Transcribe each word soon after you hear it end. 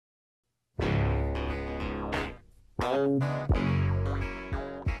What's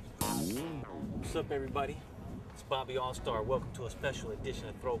up, everybody? It's Bobby All-Star. Welcome to a special edition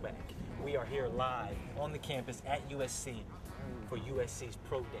of Throwback. We are here live on the campus at USC for USC's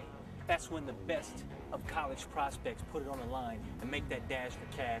Pro Day. That's when the best of college prospects put it on the line and make that dash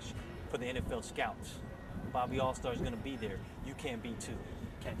for cash for the NFL scouts. Bobby All-Star is going to be there. You can be too.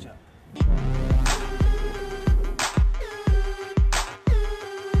 Catch up.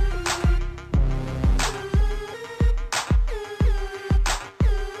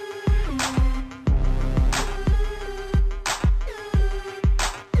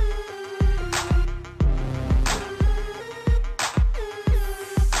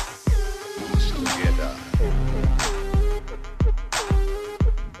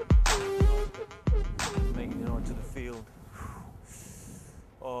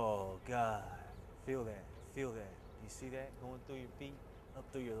 Oh God, feel that, feel that. You see that going through your feet, up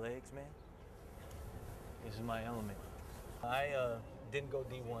through your legs, man? This is my element. I didn't go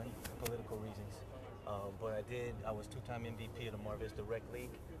D1 for political reasons, but I was two-time MVP of the Mar Vista Rec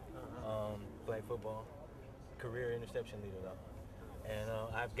League, flag football, career interception leader though. And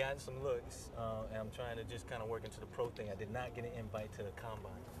I've gotten some looks, and I'm trying to just kind of work into the pro thing. I did not get an invite to the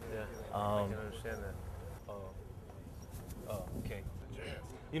combine. Yeah, I can understand that. Oh, okay.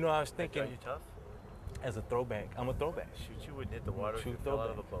 You know, I was thinking. Are you tough? As a throwback, I'm a throwback. Shoot, you wouldn't hit the water if you fell out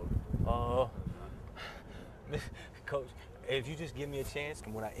of a boat. Coach, if you just give me a chance,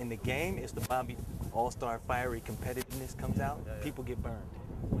 and in the game, it's the Bobby All-Star fiery competitiveness comes out. Yeah. People get burned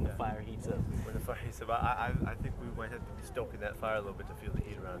when the fire heats up. When the fire heats up, I think we might have to be stoking that fire a little bit to feel the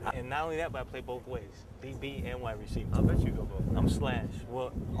heat around it. And not only that, but I play both ways, DB and wide receiver. I bet you go both ways. I'm slash.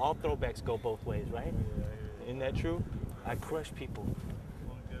 Well, all throwbacks go both ways, right? Yeah. Isn't that true? I crush people.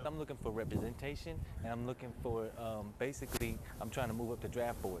 I'm looking for representation, and I'm looking for, basically, I'm trying to move up the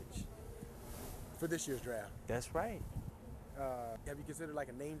draft boards. For this year's draft? That's right. Have you considered like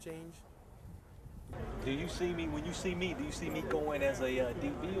a name change? Do you see me, when you see me, do you see me going as a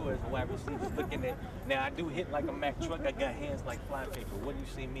DB or as a wide receiver? Looking at, now I do hit like a Mack truck, I got hands like fly paper. What do you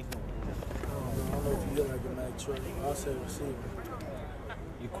see me doing? I don't know if you hit like a Mack truck. I'll say receiver.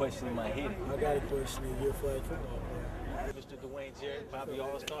 You questioning my hitting? I got to question your flag football player. Mr. Dwayne Jarrett, Bobby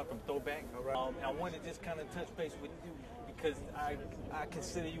All-Star from Throwback. Right. I want to just kind of touch base with you because I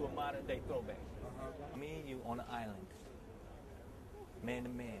consider you a modern day throwback. Me and you on an island, man to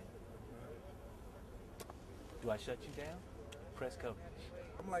man. Do I shut you down? Press coverage.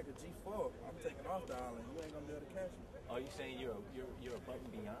 I'm like a G4. I'm taking off the island. You ain't gonna be able to catch me. Are you saying you're above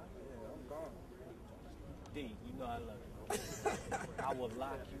and beyond? Yeah, I'm gone. D, you know I love you. I will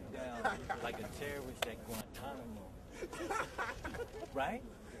lock you down like a terrorist at Guantanamo. Right?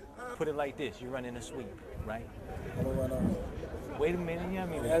 Put it like this, you're running a sweep, right? I don't run on. Wait a minute,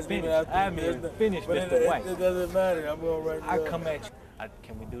 I haven't even finished, Mr. White. It doesn't matter, I'm going right now. I come at you.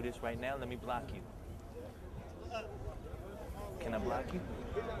 Can we do this right now? Let me block you. Can I block you?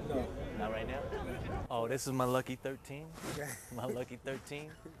 No. Not right now? Oh, this is my lucky 13. My lucky 13.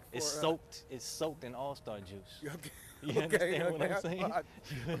 It's soaked in All-Star juice. Okay. You understand what I'm saying?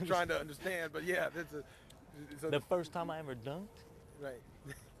 I'm trying to understand, but yeah, the first time I ever dunked, right?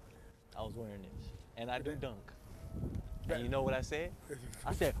 I was wearing this, and I do dunk. And you know what I said?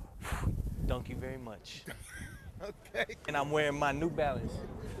 I said, "Thank you very much." Okay. And I'm wearing my New Balance,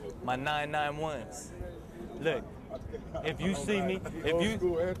 my 991s. Look, if you see me,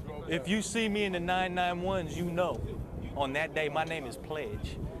 if you see me in the 991s, you know, on that day my name is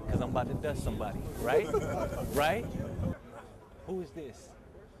Pledge, because I'm about to dust somebody, right? Right? Who is this?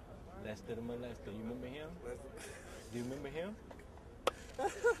 Lester the Molester. You remember him? Do you remember him?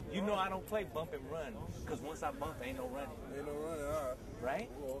 You know I don't play bump and run, because once I bump, ain't no running. Ain't no running, all right. Right?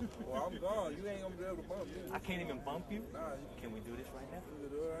 Well, I'm gone. You ain't gonna be able to bump me. I can't even bump you? Nah. Can we do this right now? You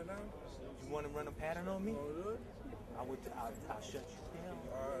can do it right now? You want to run a pattern on me? You want to do it? I'll shut you down.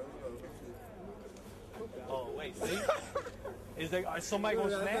 All right, let's go. Oh, wait, see? Is somebody going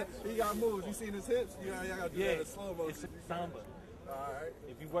to snap? He got moves. You seen his hips? You got to do that in slow motion. It's samba. All right.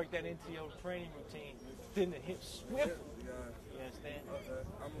 If you work that into your training routine, then the hips swift. You understand? Okay.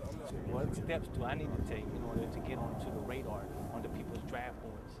 What steps do I need to take in order to get onto the radar, onto people's draft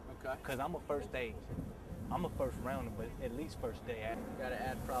boards? Okay. Because I'm a first rounder, but at least first day. You gotta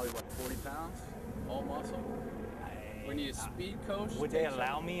add probably, what, 40 pounds? All muscle? We need a speed coach. Would they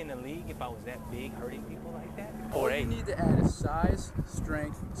allow me in the league if I was that big, hurting people like that? All you need to add is size,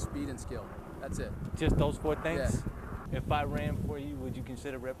 strength, speed, and skill. That's it. Just those 4 things? Yes. If I ran for you, would you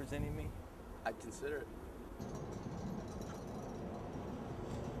consider representing me? I'd consider it.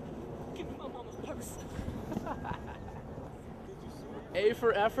 Give me my mama's purse. A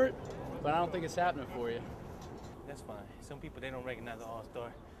for effort, but I don't think it's happening for you. That's fine. Some people, they don't recognize the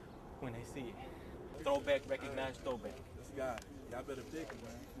All-Star when they see it. Throwback, recognize throwback. This guy, y'all better pick him,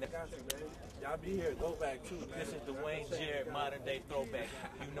 man. I got you, man. Y'all be here, throwback too, man. This is Dwayne Jarrett, modern day throwback.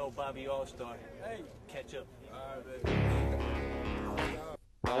 You know Bobby All-Star. Hey. Catch up. All right,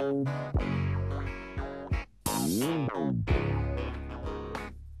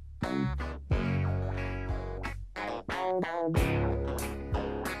 baby.